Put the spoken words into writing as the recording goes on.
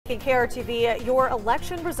KRTV, your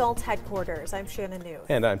election results headquarters. I'm Shannon New.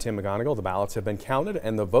 And I'm Tim McGonigal. The ballots have been counted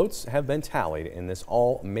and the votes have been tallied in this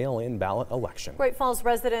all mail-in ballot election. Great Falls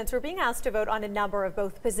residents were being asked to vote on a number of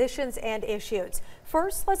both positions and issues.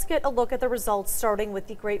 First, let's get a look at the results, starting with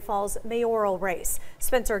the Great Falls mayoral race.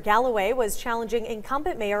 Spencer Galloway was challenging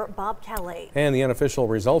incumbent Mayor Bob Kelly. And the unofficial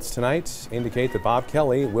results tonight indicate that Bob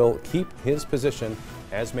Kelly will keep his position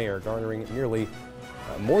as mayor, garnering nearly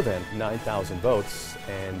more than 9,000 votes,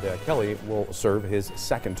 and Kelly will serve his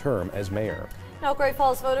second term as mayor. Now, Great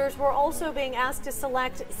Falls voters were also being asked to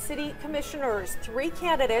select city commissioners. 3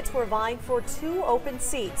 candidates were vying for 2 open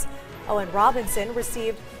seats. Owen Robinson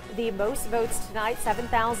received the most votes tonight,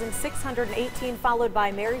 7,618, followed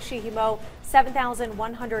by Mary Shihimo,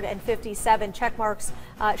 7,157. Check marks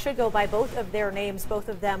should go by both of their names. Both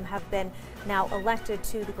of them have been now elected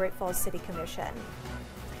to the Great Falls City Commission.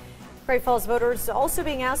 Great Falls voters also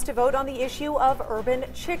being asked to vote on the issue of urban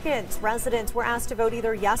chickens. Residents were asked to vote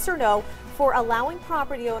either yes or no for allowing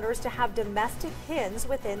property owners to have domestic hens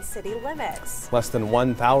within city limits. Less than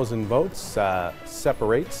 1,000 votes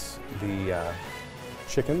separates the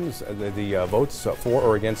chickens, the votes for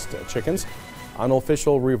or against chickens.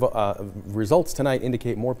 Unofficial results tonight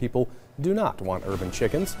indicate more people do not want urban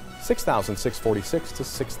chickens, 6,646 to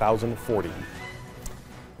 6,040.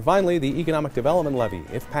 Finally, the Economic Development Levy,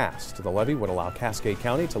 if passed. The levy would allow Cascade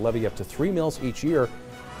County to levy up to 3 mills each year.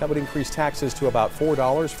 That would increase taxes to about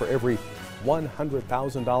 $4 for every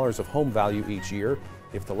 $100,000 of home value each year.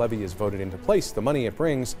 If the levy is voted into place, the money it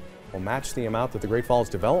brings will match the amount that the Great Falls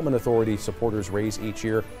Development Authority supporters raise each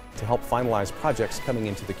year to help finalize projects coming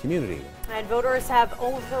into the community. And voters have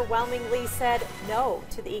overwhelmingly said no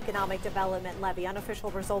to the Economic Development Levy. Unofficial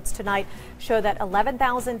results tonight show that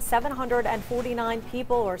 11,749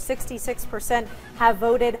 people, or 66%, have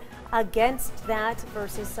voted against that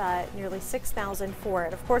versus nearly 6,000 for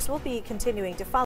it. Of course, we'll be continuing to follow